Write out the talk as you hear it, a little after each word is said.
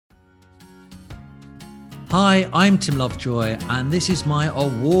Hi, I'm Tim Lovejoy, and this is my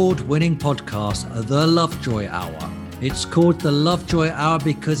award-winning podcast, The Lovejoy Hour. It's called The Lovejoy Hour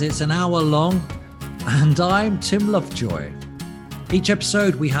because it's an hour long, and I'm Tim Lovejoy. Each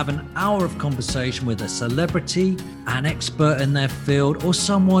episode, we have an hour of conversation with a celebrity, an expert in their field, or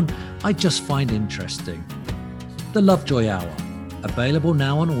someone I just find interesting. The Lovejoy Hour, available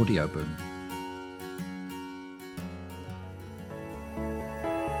now on Audioboom.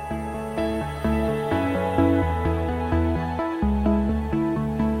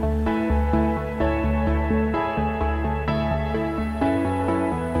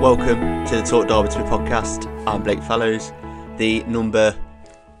 Welcome to the Talk Derby to Me podcast. I'm Blake Fallows, the number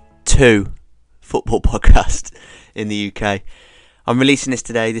 2 football podcast in the UK. I'm releasing this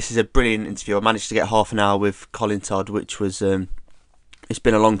today. This is a brilliant interview. I managed to get half an hour with Colin Todd, which was it's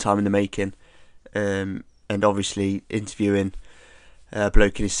been a long time in the making, and obviously interviewing a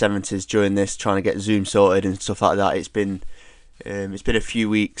bloke in his 70s during this, trying to get Zoom sorted and stuff like that. It's been a few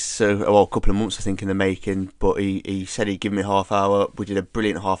weeks, a couple of months I think in the making, but he said he'd give me a half hour. We did a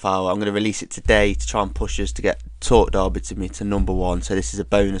brilliant half hour. I'm going to release it today to try and push us to get Talk Derby to Me to number 1, so this is a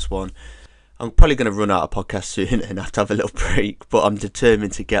bonus one. I'm probably going to run out of podcast soon and have to have a little break, but I'm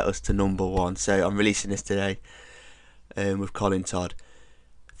determined to get us to number 1, so I'm releasing this today with Colin Todd.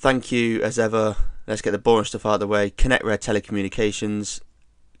 Thank you as ever. Let's get the boring stuff out of the way. Connect Red Telecommunications.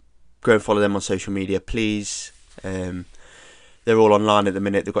 Go and follow them on social media, please. They're all online at the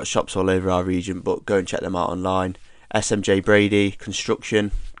minute. They've got shops all over our region, but go and check them out online. SMJ Brady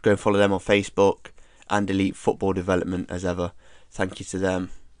Construction. Go and follow them on Facebook. And Elite Football Development as ever. Thank you to them.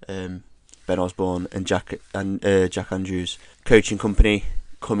 Ben Osborne and Jack Andrews. Coaching company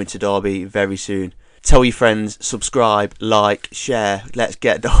coming to Derby very soon. Tell your friends, subscribe, like, share. Let's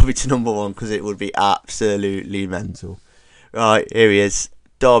get Derby to number 1 because it would be absolutely mental. Right, here he is.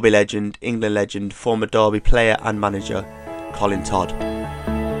 Derby legend, England legend, former Derby player and manager, Colin Todd.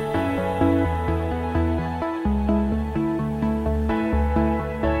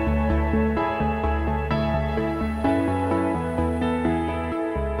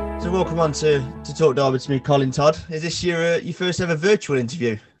 So welcome on to Talk Derby to Me, Colin Todd. Is this your first ever virtual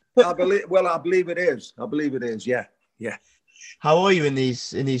interview? I believe it is. Yeah. How are you in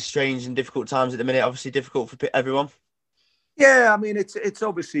these strange and difficult times at the minute? Obviously difficult for everyone. Yeah, I mean it's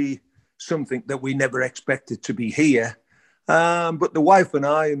obviously something that we never expected to be here. But the wife and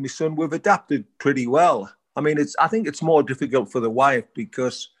I and my son, we've adapted pretty well. I mean, I think it's more difficult for the wife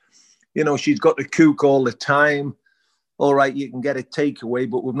because, you know, she's got to cook all the time. All right, you can get a takeaway,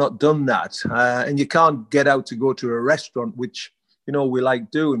 but we've not done that. And you can't get out to go to a restaurant, which, you know, we like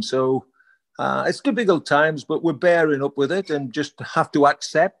doing. So it's difficult times, but we're bearing up with it and just have to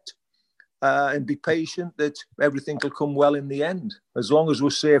accept and be patient that everything will come well in the end. As long as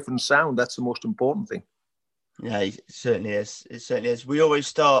we're safe and sound, that's the most important thing. Yeah, it certainly is. It certainly is. We always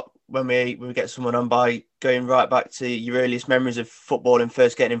start when we get someone on by going right back to your earliest memories of football and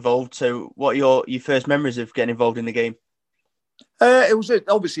first getting involved. So what are your first memories of getting involved in the game? It was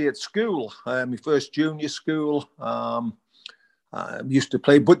obviously at school, my first junior school. Used to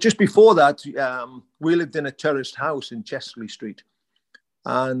play. But just before that, we lived in a terraced house in Chesley Street.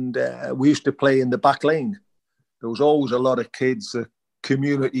 And we used to play in the back lane. There was always a lot of kids. The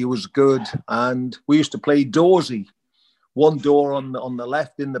community was good. And we used to play doorsy. One door on the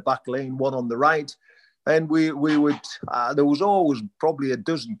left in the back lane, one on the right. And we would, there was always probably a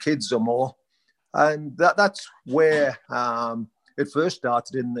dozen kids or more. And that's where it first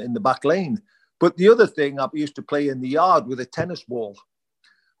started in the back lane. But the other thing, I used to play in the yard with a tennis ball.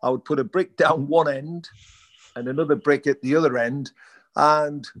 I would put a brick down one end and another brick at the other end.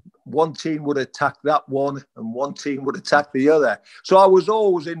 And one team would attack that one and one team would attack the other. So I was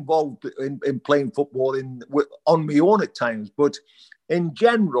always involved in playing football on my own at times. But in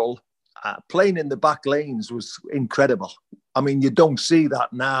general, playing in the back lanes was incredible. I mean, you don't see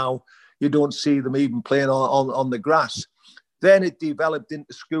that now. You don't see them even playing on the grass. Then it developed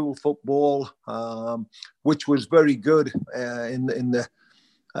into school football, which was very good in the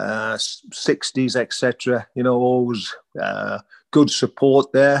 60s, etc. You know, always good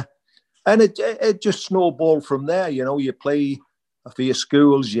support there. And it just snowballed from there. You know, you play for your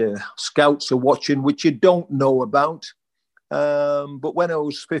schools, your scouts are watching, which you don't know about. But when I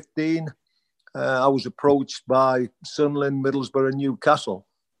was 15, I was approached by Sunderland, Middlesbrough and Newcastle.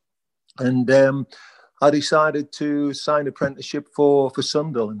 And I decided to sign apprenticeship for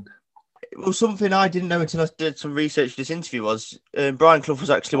Sunderland. Well, something I didn't know until I did some research for this interview was Brian Clough was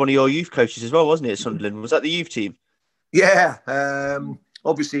actually one of your youth coaches as well, wasn't he, at Sunderland? Was that the youth team? Yeah.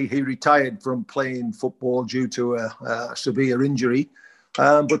 Obviously, he retired from playing football due to a severe injury,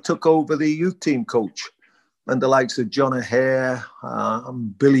 but took over the youth team coach. and the likes of John O'Hare,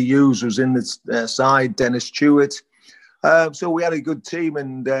 Billy Hughes was in the side, Dennis Stewart. So we had a good team,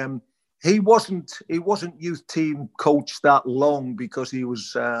 and he wasn't youth team coach that long because he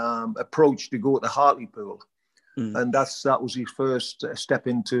was approached to go to Hartlepool, and that was his first step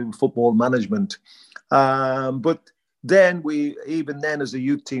into football management. But then even then as a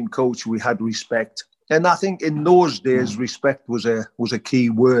youth team coach, we had respect, and I think in those days respect was a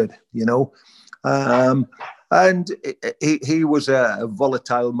key word, you know. And he was a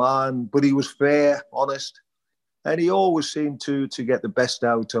volatile man, but he was fair, honest. And he always seemed to get the best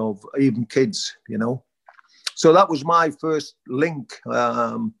out of even kids, you know. So that was my first link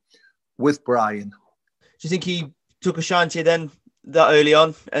with Brian. Do you think he took a shine to you then that early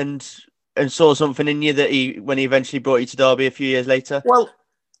on and saw something in you that when he eventually brought you to Derby a few years later? Well,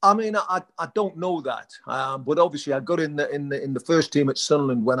 I mean, I don't know that, but obviously I got in the first team at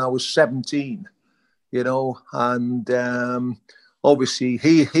Sunderland when I was 17, you know, and. Obviously,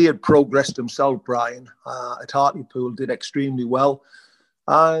 he had progressed himself, Brian, at Hartlepool, did extremely well,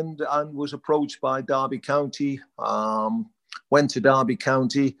 and was approached by Derby County, went to Derby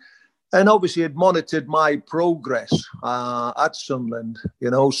County, and obviously had monitored my progress at Sunderland, you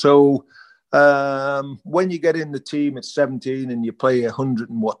know. So when you get in the team at 17 and you play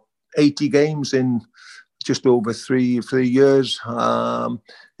 180 games in just over three years,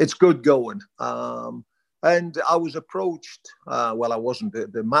 it's good going. And I was approached, I wasn't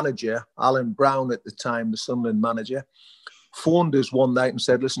the manager, Alan Brown at the time, the Sunderland manager, phoned us one night and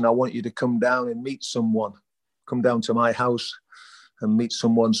said, listen, I want you to come down and meet someone. Come down to my house and meet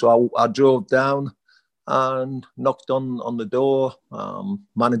someone. So I drove down and knocked on the door.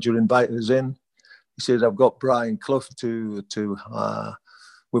 Manager invited us in. He says, I've got Brian Clough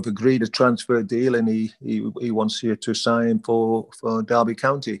we've agreed a transfer deal and he wants you to sign for Derby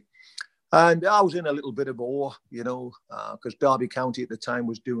County. And I was in a little bit of awe, you know, because Derby County at the time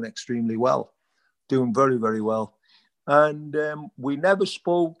was doing extremely well, doing very, very well. And we never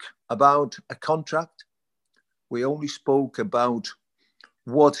spoke about a contract. We only spoke about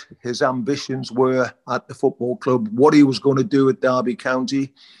what his ambitions were at the football club, what he was going to do at Derby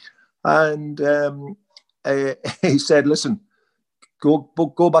County. And he said, listen,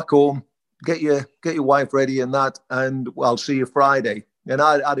 go back home, get your wife ready and that, and I'll see you Friday. And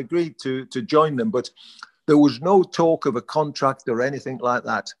I'd agreed to join them, but there was no talk of a contract or anything like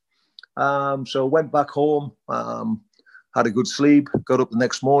that. So went back home, had a good sleep, got up the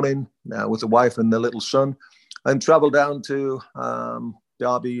next morning with the wife and the little son, and travelled down to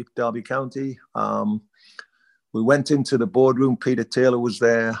Derby County. We went into the boardroom. Peter Taylor was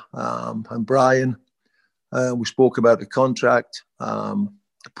there, and Brian. We spoke about the contract,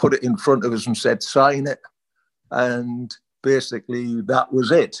 put it in front of us and said, sign it. And basically, that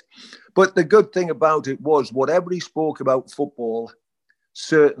was it. But the good thing about it was whatever he spoke about football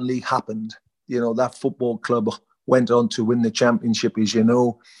certainly happened. You know, that football club went on to win the championship, as you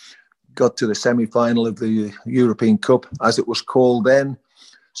know, got to the semi-final of the European Cup, as it was called then.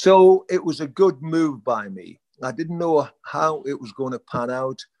 So it was a good move by me. I didn't know how it was going to pan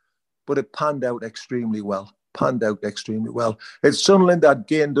out, but it panned out extremely well. At Sunderland, I'd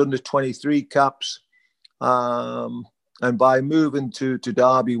gained under 23 caps. And by moving to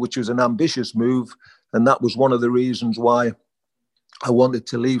Derby, which was an ambitious move, and that was one of the reasons why I wanted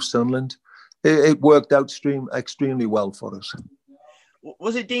to leave Sunderland, it worked out extremely well for us.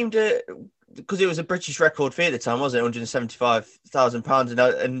 Was it deemed because it was a British record fee at the time, wasn't it?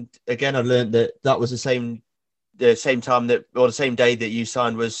 £175,000. And again, I learned that was the same time that, or the same day that you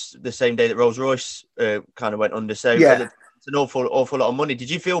signed was the same day that Rolls-Royce kind of went under. So yeah, it's an awful lot of money. Did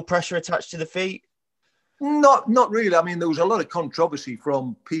you feel pressure attached to the fee? Not really. I mean, there was a lot of controversy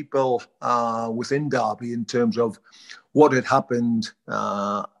from people within Derby in terms of what had happened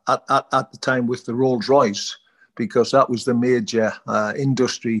at the time with the Rolls-Royce, because that was the major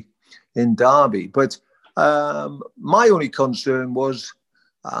industry in Derby. But my only concern was,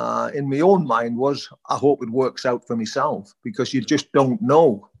 in my own mind, was I hope it works out for myself, because you just don't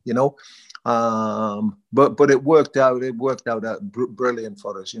know, you know. But it worked out. It worked out brilliant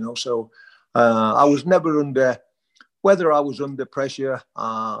for us, you know. So. I was never whether I was under pressure,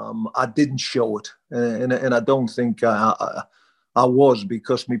 I didn't show it. And I don't think I was,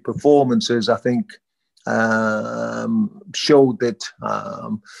 because my performances, I think, showed that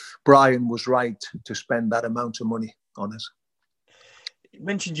Brian was right to spend that amount of money on us. You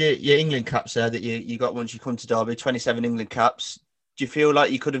mentioned your England caps there that you got once you come to Derby, 27 England caps. Do you feel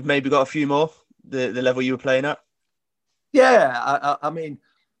like you could have maybe got a few more, the level you were playing at? Yeah, I mean,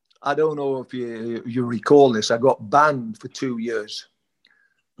 I don't know if you recall this. I got banned for 2 years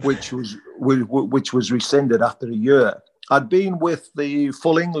which was rescinded after a year. I'd been with the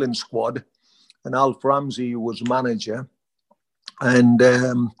full England squad, and Alf Ramsey was manager, and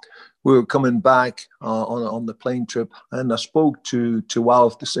we were coming back on the plane trip, and I spoke to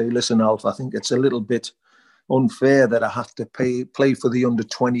Alf to say, listen, Alf, I think it's a little bit unfair that I have to play for the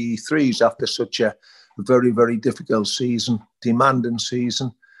under-23s after such a very, very difficult season, demanding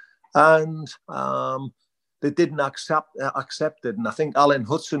season. And they didn't accept it. And I think Alan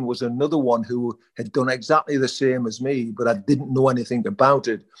Hudson was another one who had done exactly the same as me, but I didn't know anything about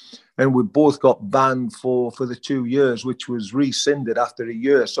it. And we both got banned for the 2 years, which was rescinded after a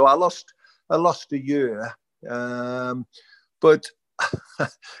year. So I lost a year. But,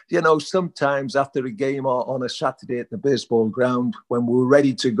 you know, sometimes after a game on a Saturday at the baseball ground, when we were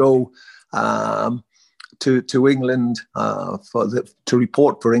ready to go to England to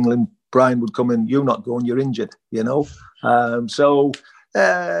report for England, Brian would come in, you're not going, you're injured, you know. So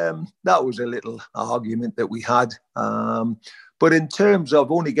that was a little argument that we had. But in terms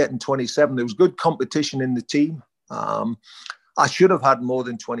of only getting 27, there was good competition in the team. I should have had more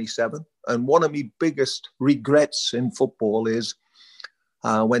than 27. And one of my biggest regrets in football is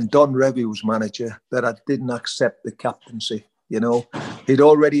when Don Revie was manager, that I didn't accept the captaincy. You know, he'd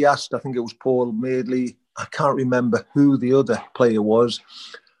already asked, I think it was Paul Madeley, I can't remember who the other player was,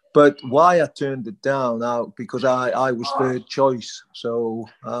 but why I turned it down now, because I was third choice. So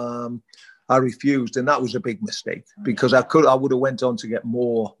I refused, and that was a big mistake, because I would have went on to get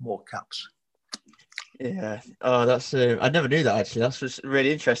more caps. Yeah. Oh, that's I never knew that, actually. That's just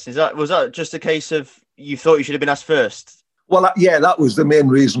really interesting. Was that just a case of you thought you should have been asked first? Well, yeah, that was the main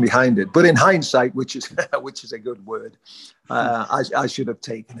reason behind it. But in hindsight, which is a good word, I should have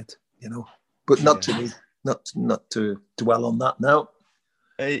taken it, you know. But not to dwell on that now.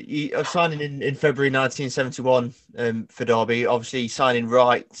 You are signing in February 1971 for Derby, obviously signing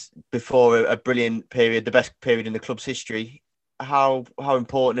right before a brilliant period, the best period in the club's history. How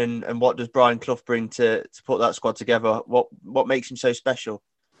important and what does Brian Clough bring to put that squad together? What makes him so special?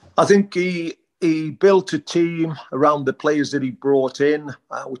 I think he built a team around the players that he brought in,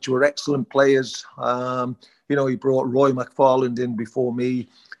 which were excellent players. You know, he brought Roy McFarland in before me.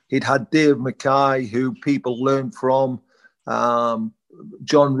 He'd had Dave Mackay, who people learned from.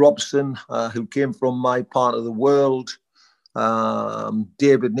 John Robson, who came from my part of the world.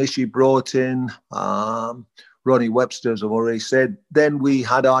 David Nishi brought in. Ronnie Webster, as I've already said. Then we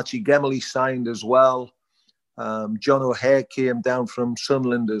had Archie Gemmeley signed as well. John O'Hare came down from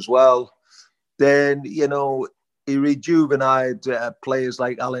Sunderland as well. Then, you know, he rejuvenated players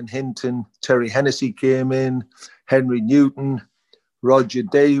like Alan Hinton. Terry Hennessy came in. Henry Newton, Roger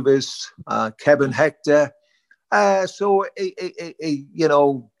Davis, Kevin Hector. So, you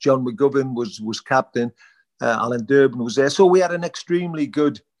know, John McGovern was captain. Alan Durbin was there. So we had an extremely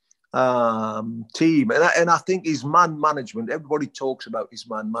good team. And I think his man management, everybody talks about his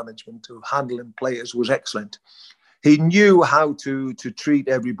man management of handling players, was excellent. He knew how to treat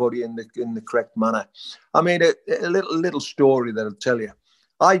everybody in the correct manner. I mean, a little story that I'll tell you.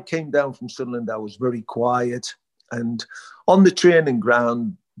 I came down from Sunderland. I was very quiet. And on the training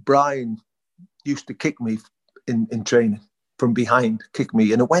ground, Brian used to kick me in training from behind, kick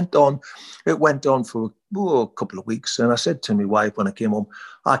me. And it went on for a couple of weeks. And I said to my wife when I came home,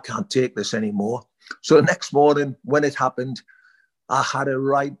 I can't take this anymore. So the next morning when it happened, I had a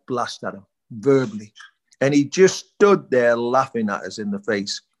right blast at him, verbally. And he just stood there laughing at us in the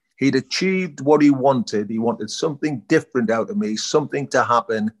face. He'd achieved what he wanted. He wanted something different out of me, something to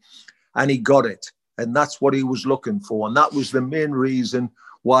happen. And he got it. And that's what he was looking for. And that was the main reason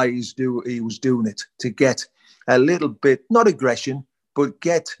why he was doing it, to get a little bit, not aggression, but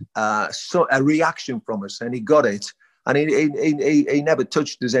get a reaction from us. And he got it. And he never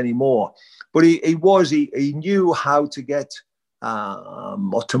touched us anymore. But he knew how to get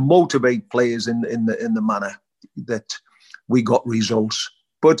or to motivate players in the manner that we got results.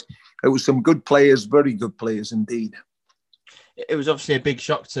 But it was some good players, very good players indeed. It was obviously a big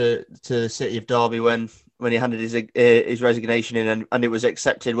shock to the city of Derby when he handed his resignation in and it was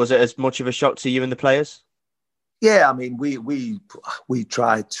accepted. Was it as much of a shock to you and the players? Yeah, I mean, we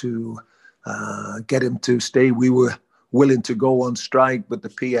tried to get him to stay. We were willing to go on strike, but the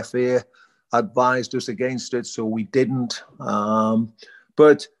PFA advised us against it, so we didn't.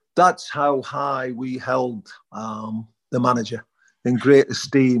 But that's how high we held the manager, in great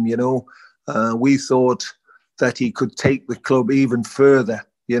esteem, you know. We thought that he could take the club even further,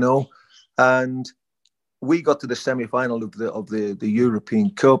 you know. And we got to the semi-final of the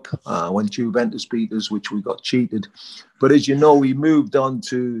European Cup when Juventus beat us, which we got cheated. But as you know, we moved on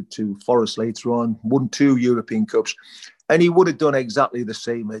to Forest later on, won 2 European Cups. And he would have done exactly the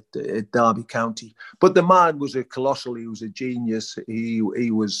same at Derby County. But the man was a colossal. He was a genius. He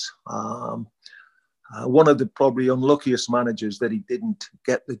was one of the probably unluckiest managers that he didn't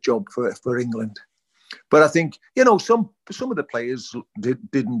get the job for England. But I think, some of the players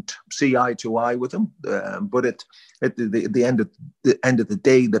didn't see eye to eye with him. But at the end of the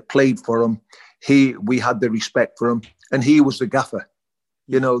day, they played for him. We had the respect for him, and he was the gaffer.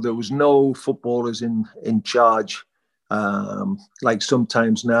 There was no footballers in charge. Like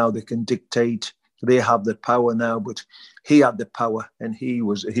sometimes now they can dictate. They have the power now, but he had the power, and he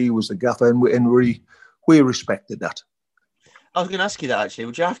was the gaffer, and we respected that. I was going to ask you that, actually.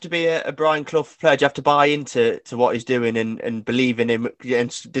 Would you have to be a Brian Clough player? Do you have to buy into what he's doing and believe in him?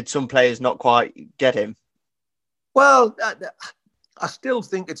 And did some players not quite get him? Well, I still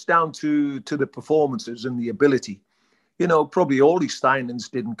think it's down to the performances and the ability. Probably all his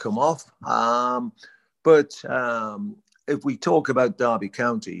signings didn't come off. But if we talk about Derby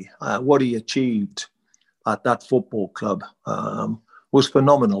County, what he achieved at that football club was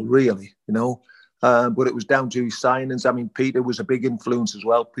phenomenal, really, But it was down to his signings. I mean, Peter was a big influence as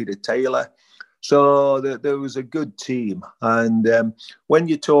well, Peter Taylor. So there was a good team. And when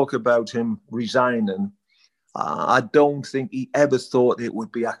you talk about him resigning, I don't think he ever thought it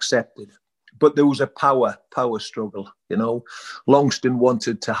would be accepted. But there was a power struggle, Longston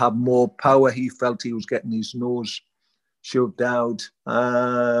wanted to have more power. He felt he was getting his nose shoved out.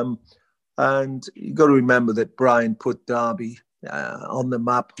 And you got to remember that Brian put Derby on the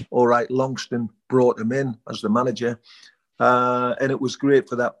map. All right, Longston brought him in as the manager. And it was great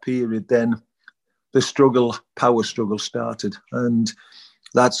for that period. Then the power struggle started. And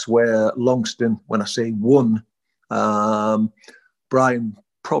that's where Longston, when I say won, Brian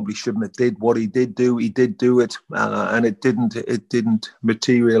probably shouldn't have did what he did do. He did do it, and it didn't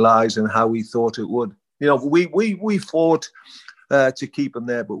materialise in how he thought it would. We fought to keep him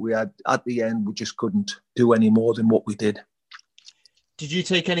there, but at the end we just couldn't do any more than what we did. Did you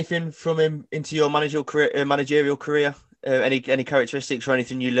take anything from him into your managerial career? Any characteristics or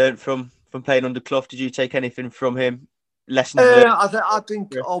anything you learned from playing under Clough? Did you take anything from him? Lessons learned? I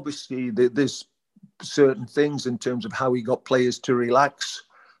think obviously there's certain things in terms of how he got players to relax.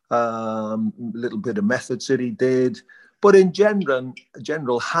 Little bit of methods that he did, but in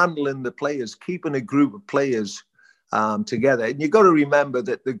general, handling the players, keeping a group of players together. And you got to remember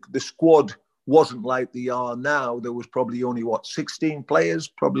that the squad wasn't like they are now. There was probably only 16 players,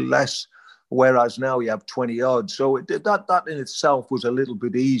 probably less, whereas now you have 20 odd. So that in itself was a little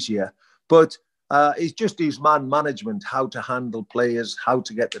bit easier. But it's just his man management, how to handle players, how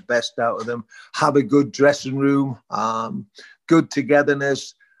to get the best out of them, have a good dressing room, good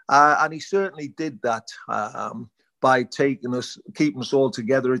togetherness. And he certainly did that by keeping us all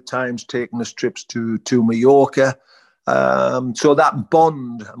together at times, taking us trips to Mallorca. So that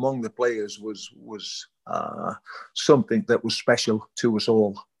bond among the players was something that was special to us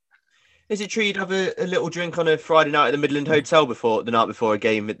all. Is it true you'd have a little drink on a Friday night at the Midland Hotel the night before a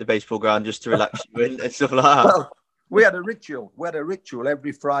game at the baseball ground just to relax you and stuff like that? Well, we had a ritual.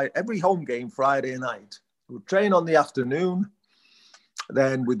 Every home game Friday night. We'd train on the afternoon.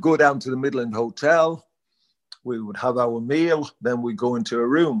 Then we'd go down to the Midland Hotel. We would have our meal. Then we'd go into a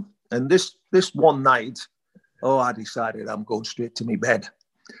room. And this one night, I decided I'm going straight to my bed.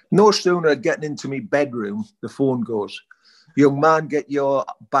 No sooner getting into my bedroom, the phone goes, "Young man, get your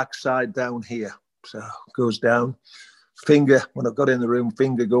backside down here." So goes down. Finger, when I got in the room,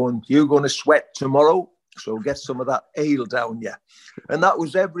 finger going, "You're going to sweat tomorrow. So get some of that ale down you." And that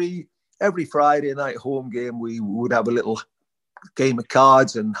was every Friday night home game. We would have a little game of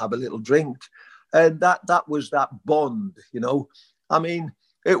cards and have a little drink. And that was that bond, I mean,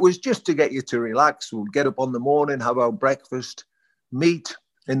 it was just to get you to relax. We'd get up on the morning, have our breakfast, meet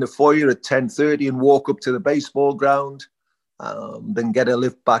in the foyer at 10:30 and walk up to the baseball ground, then get a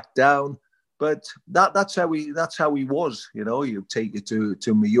lift back down. But that's how he was, He'd take you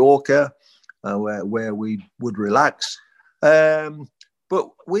to Mallorca, where we would relax. But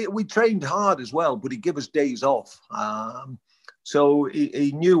we trained hard as well, but he'd give us days off. So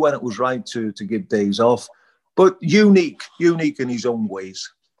he knew when it was right to give days off, but unique in his own ways.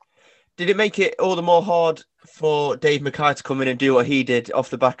 Did it make it all the more hard for Dave Mackay to come in and do what he did off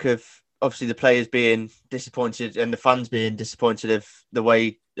the back of obviously the players being disappointed and the fans being disappointed of the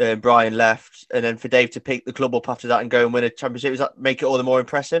way Brian left, and then for Dave to pick the club up after that and go and win a championship? Does that make it all the more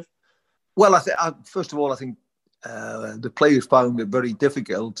impressive? Well, first of all, I think the players found it very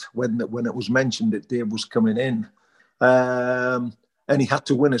difficult when it was mentioned that Dave was coming in. And he had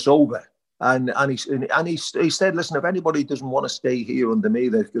to win us over. And he said, "Listen, if anybody doesn't want to stay here under me,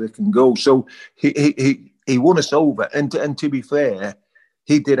 they can go." So he he won us over. And to be fair,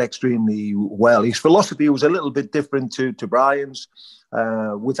 he did extremely well. His philosophy was a little bit different to Brian's.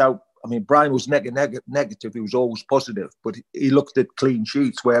 Brian was negative. He was always positive, but he looked at clean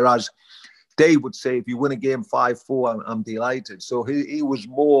sheets, whereas Dave would say, if you win a game 5-4, I'm delighted. So he was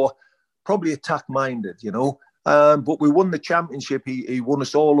more probably attack-minded, you know. But we won the championship. He won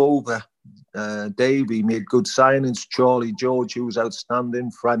us all over. Dave, he made good signings. Charlie George, who was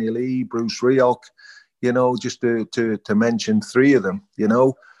outstanding. Franny Lee, Bruce Rioch, you know, just to mention three of them, you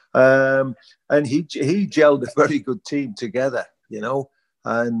know. And he gelled a very good team together, you know.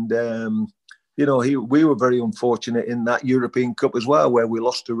 And, you know, we were very unfortunate in that European Cup as well, where we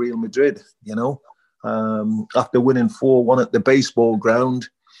lost to Real Madrid, you know, after winning 4-1 at the baseball ground.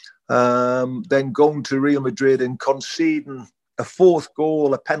 Then going to Real Madrid and conceding a fourth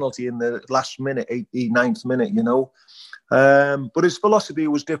goal, a penalty in the last minute, 89th minute, you know. But his philosophy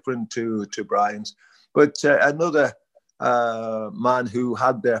was different to Brian's. But another man who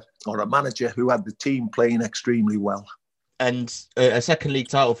had a manager who had the team playing extremely well. And a second league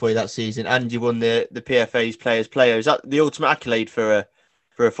title for you that season, and you won the PFA's Players' Player. Is that the ultimate accolade for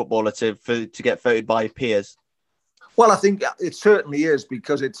a footballer to get voted by peers? Well, I think it certainly is,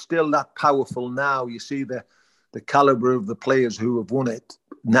 because it's still that powerful now. You see the calibre of the players who have won it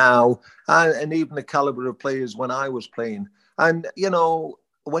now, and even the calibre of players when I was playing. And, you know,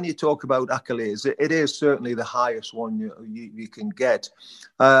 when you talk about accolades, it is certainly the highest one you can get.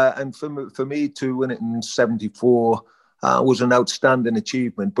 And for me to win it in 74 was an outstanding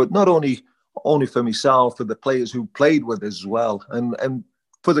achievement. But not only for myself, for the players who played with us as well, and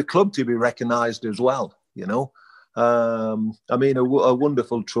for the club to be recognised as well, you know. I mean, a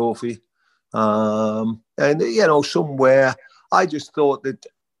wonderful trophy. And, you know, somewhere I just thought that,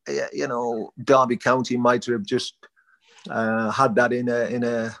 you know, Derby County might have just had that in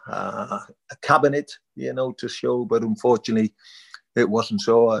a cabinet, you know, to show. But unfortunately, it wasn't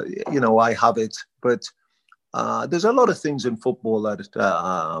so. You know, I have it. But there's a lot of things in football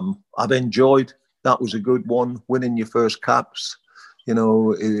that I've enjoyed. That was a good one. Winning your first caps, you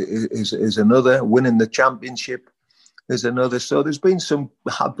know, is another. Winning the championship is another. So there's been some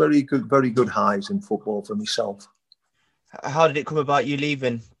very good highs in football for myself. How did it come about you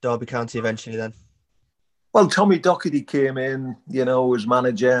leaving Derby County eventually then? Well, Tommy Docherty came in, you know, as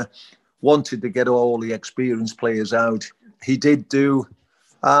manager, wanted to get all the experienced players out. He did do.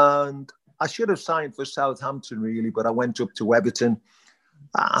 And I should have signed for Southampton, really, but I went up to Everton.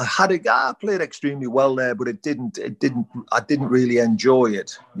 I played extremely well there, but I didn't really enjoy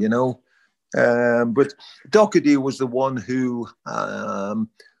it, you know. But Docherty was the one who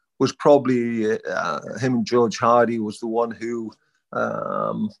was probably, him and George Hardy was the one who,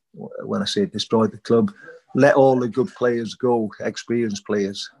 when I say destroyed the club, let all the good players go, experienced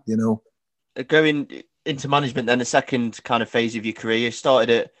players, you know. Going into management then, the second kind of phase of your career, you started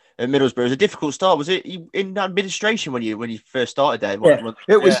at Middlesbrough. It was a difficult start. Was it in administration when you first started there?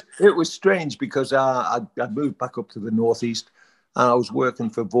 It was strange because I'd moved back up to the northeast and I was working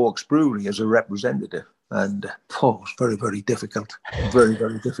for Vaux Brewery as a representative. And it was very, very difficult. Very,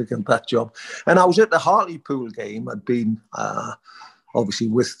 very difficult, that job. And I was at the Hartlepool game. I'd been obviously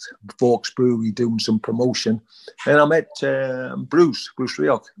with Vaux Brewery doing some promotion. And I met Bruce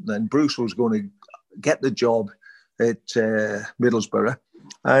Rioch. And Bruce was going to get the job at Middlesbrough.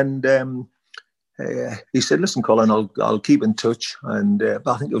 And he said, listen, Colin, I'll keep in touch. And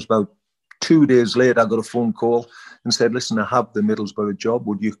I think it was about 2 days later, I got a phone call and said, listen, I have the Middlesbrough job.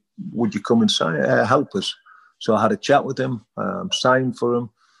 Would you come and help us? So I had a chat with him, signed for him.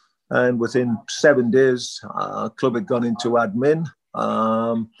 And within 7 days, club had gone into admin.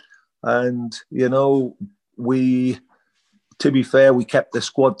 And, you know, to be fair, we kept the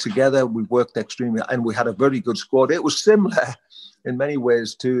squad together. We worked extremely, and we had a very good squad. It was similar in many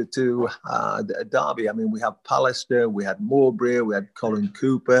ways to Derby. I mean, we had Pallister, we had Mowbray, we had Colin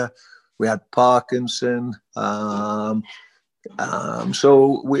Cooper, we had Parkinson.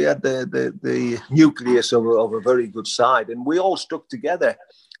 So we had the nucleus of a very good side, and we all stuck together,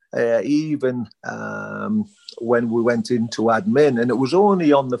 even when we went into admin. And it was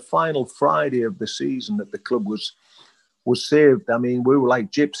only on the final Friday of the season that the club was saved. I mean, we were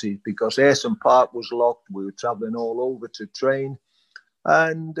like gypsies because Ayresome Park was locked. We were travelling all over to train.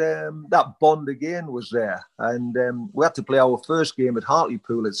 And that bond again was there. And we had to play our first game at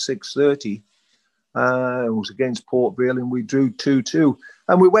Hartlepool at 6:30. It was against Port Vale, and we drew 2-2.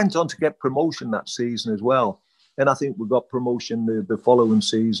 And we went on to get promotion that season as well. And I think we got promotion the following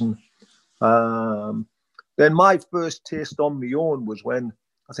season. Then my first taste on my own was when,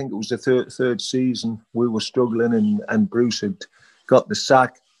 I think it was the third season, we were struggling and Bruce had got the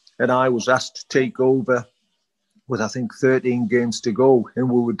sack. And I was asked to take over with, I think, 13 games to go. And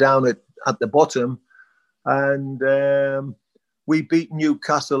we were down at the bottom. And we beat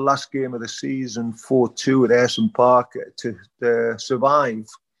Newcastle last game of the season 4-2 at Ayresome Park to survive.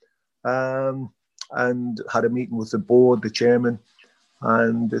 And had a meeting with the board, the chairman,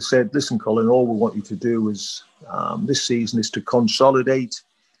 and they said, listen, Colin, all we want you to do is this season is to consolidate.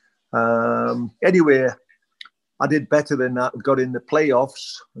 Anyway, I did better than that. Got in the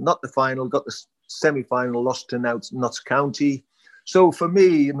playoffs, not the final, got the semi-final, lost to Notts County. So for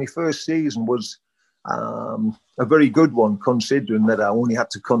me, my first season was a very good one, considering that I only had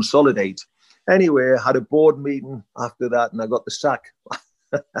to consolidate. Anyway, I had a board meeting after that, and I got the sack.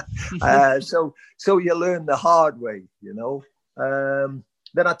 So you learn the hard way, you know.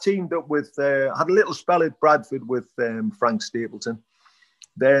 Then I teamed up with, had a little spell at Bradford with Frank Stapleton.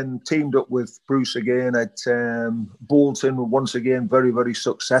 Then teamed up with Bruce again at Bolton, once again, very, very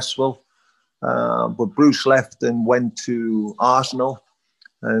successful. But Bruce left and went to Arsenal,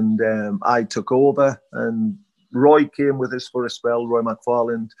 and I took over. And Roy came with us for a spell, Roy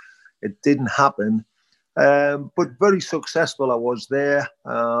McFarland. It didn't happen. But very successful I was there.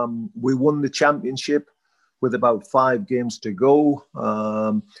 We won the championship with about 5 games to go.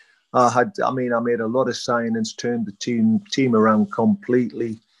 I made a lot of signings, turned the team around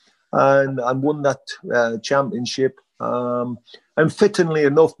completely, and won that championship. And fittingly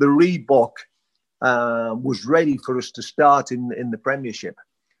enough, the Reebok was ready for us to start in the Premiership.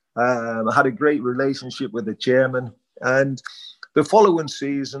 I had a great relationship with the chairman, and the following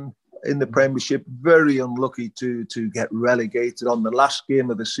season in the Premiership, very unlucky to get relegated on the last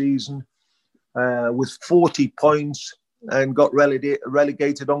game of the season with 40 points and got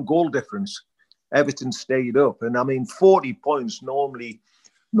relegated on goal difference. Everton stayed up. And I mean, 40 points normally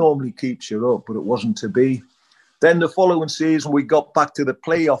keeps you up, but it wasn't to be. Then the following season, we got back to the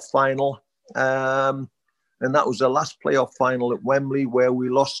playoff final. And that was the last playoff final at Wembley, where we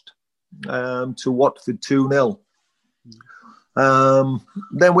lost to Watford 2-0.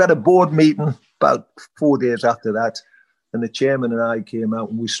 Then we had a board meeting about 4 days after that, and the chairman and I came out,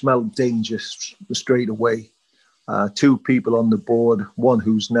 and we smelled danger straight away. 2 people on the board, one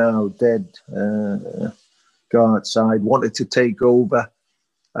who's now dead, Gartside, wanted to take over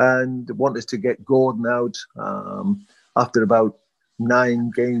and wanted to get Gordon out. After about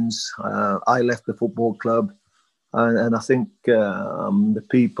 9 games, I left the football club, and I think the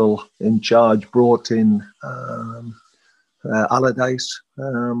people in charge brought in Allardyce,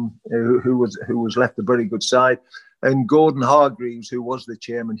 who was left a very good side, and Gordon Hargreaves, who was the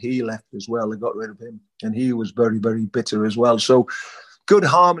chairman, he left as well. They got rid of him, and he was very, very bitter as well. So good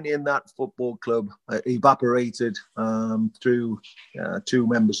harmony in that football club evaporated through 2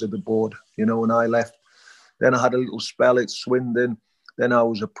 members of the board, you know, and I left. Then I had a little spell at Swindon. Then I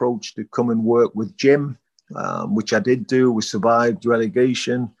was approached to come and work with Jim, which I did do. We survived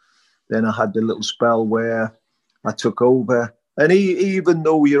relegation. Then I had the little spell where I took over. And even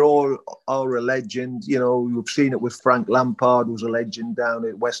though you're all are a legend, you know, you've seen it with Frank Lampard, who was a legend down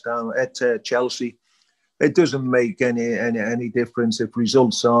at West Ham, at Chelsea. It doesn't make any difference if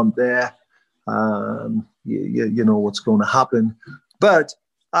results aren't there. You know what's going to happen. But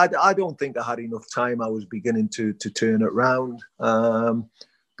I don't think I had enough time. I was beginning to turn it round.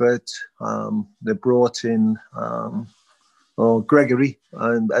 But they brought in Gregory,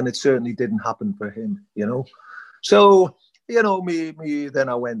 and it certainly didn't happen for him, you know. So, you know, me then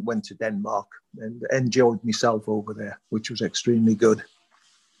I went to Denmark and enjoyed myself over there, which was extremely good.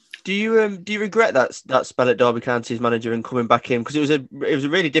 Do you regret that spell at Derby County as manager and coming back in? Because it was a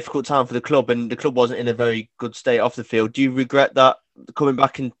really difficult time for the club, and the club wasn't in a very good state off the field. Do you regret that, coming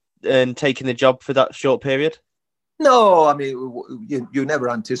back and taking the job for that short period? No, I mean, you never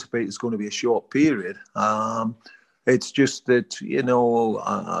anticipate it's going to be a short period. It's just that, you know,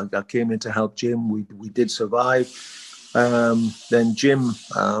 I came in to help Jim. We did survive. Then Jim,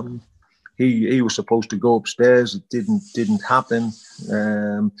 he was supposed to go upstairs. It didn't happen.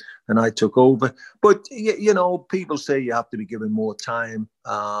 And I took over. But, you know, people say you have to be given more time.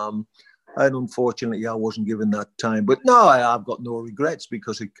 And unfortunately, I wasn't given that time. But no, I've got no regrets,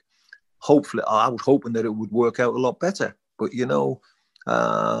 because hopefully I was hoping that it would work out a lot better. But, you know,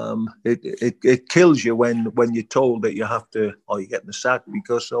 it kills you when you're told that you have to, or you're getting the sack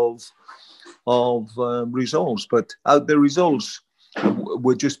because of results. But the results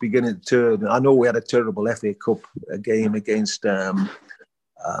were just beginning to turn. I know we had a terrible FA Cup game against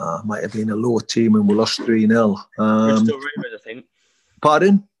might have been a lower team, and we lost 3-0. Bristol Rovers, I think.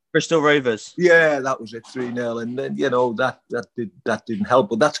 Pardon? Bristol Rovers. Yeah, that was it, 3-0, and then, you know, that didn't help.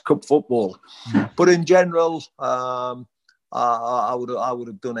 But that's cup football. But in general, I would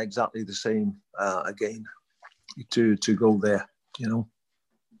have done exactly the same again. to go there. You know.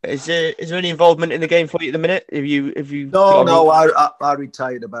 Is there any involvement in the game for you at the minute? Have you? No. I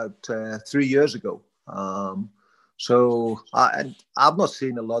retired about 3 years ago. So I've not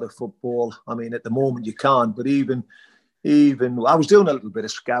seen a lot of football. I mean, at the moment you can't. But even I was doing a little bit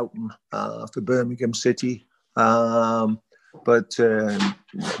of scouting for Birmingham City. But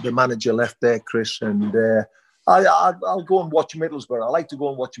the manager left there, Chris, and I'll go and watch Middlesbrough. I like to go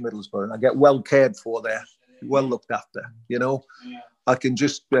and watch Middlesbrough, and I get well cared for there, well looked after. You know. Yeah. I can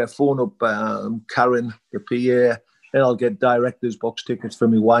just phone up Karen, the PA, and I'll get director's box tickets for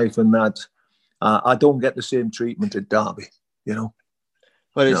my wife and that. I don't get the same treatment at Derby, you know.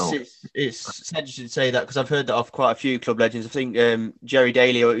 Well, it's sad you should say that, because I've heard that off quite a few club legends. I think Jerry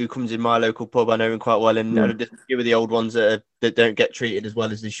Daly, who comes in my local pub, I know him quite well, and a few of the old ones that don't get treated as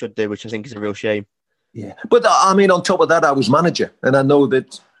well as they should do, which I think is a real shame. Yeah, but I mean, on top of that, I was manager, and I know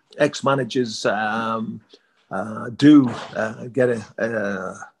that ex-managers do get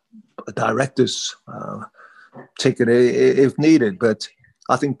a director's ticket if needed, but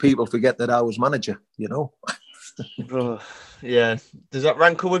I think people forget that I was manager, you know. Yeah. Does that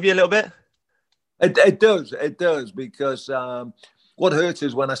rankle with you a little bit? It does, because what hurts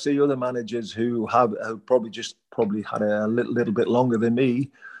is when I see other managers who have probably had a little bit longer than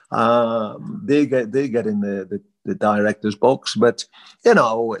me. They get in the director's box, but you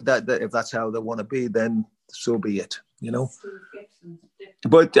know that if that's how they want to be, then so be it, you know.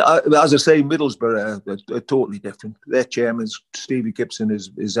 But as I say, Middlesbrough are totally different. Their chairman, Stevie Gibson,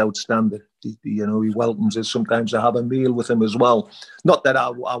 is outstanding. He welcomes us. Sometimes I have a meal with him as well. Not that I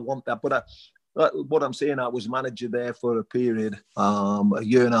want that, but what I'm saying, I was manager there for a period, a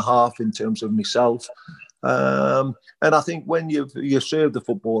year and a half in terms of myself. And I think when you serve the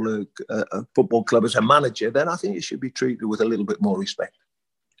football club as a manager, then I think you should be treated with a little bit more respect.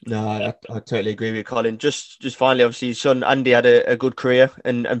 No, I totally agree with you, Colin. Just finally, obviously, your son Andy had a good career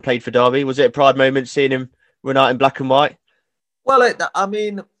and played for Derby. Was it a proud moment seeing him run out in black and white? Well,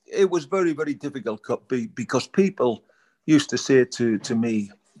 it was very, very difficult because people used to say to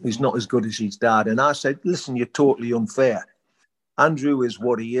me, he's not as good as his dad. And I said, listen, you're totally unfair. Andrew is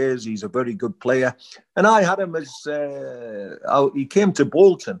what he is. He's a very good player. And I had him as, he came to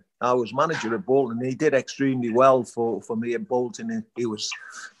Bolton. I was manager at Bolton. He did extremely well for me at Bolton. He was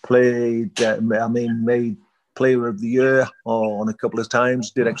made player of the year on a couple of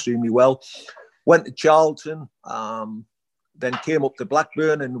times, did extremely well. Went to Charlton, then came up to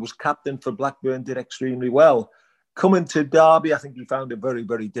Blackburn and was captain for Blackburn, did extremely well. Coming to Derby, I think he found it very,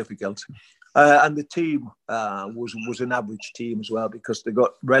 very difficult. And the team was an average team as well, because they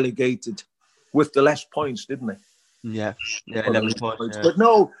got relegated with the less points, didn't they? Yeah, 11 points. Yeah. But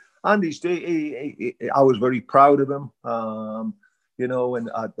no, Andy's, I was very proud of him. You know, and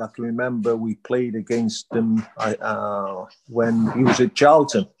I can remember we played against him when he was at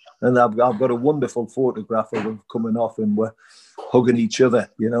Charlton. And I've got a wonderful photograph of him coming off and we're hugging each other,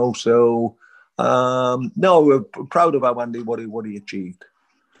 you know. So, no, we're proud of Andy, what he achieved.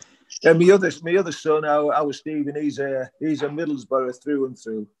 And my other son, our Stephen, he's a Middlesbrough through and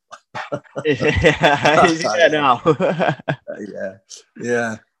through. Yeah, now.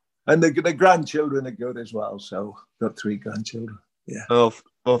 Yeah. And the grandchildren are good as well. So got 3 grandchildren. Yeah. Well,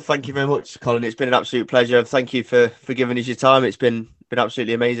 thank you very much, Colin. It's been an absolute pleasure. Thank you for giving us your time. It's been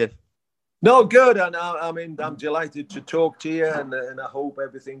absolutely amazing. No, good. And I'm delighted to talk to you, and I hope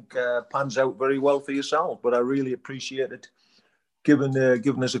everything pans out very well for yourself. But I really appreciate it, giving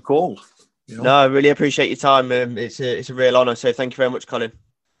us a call. You know? No, I really appreciate your time. It's a real honour. So thank you very much, Colin.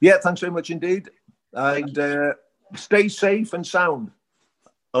 Yeah, thanks very much indeed. And stay safe and sound.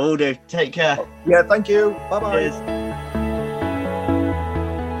 I will do. Take care. Yeah, thank you. Bye-bye. Cheers.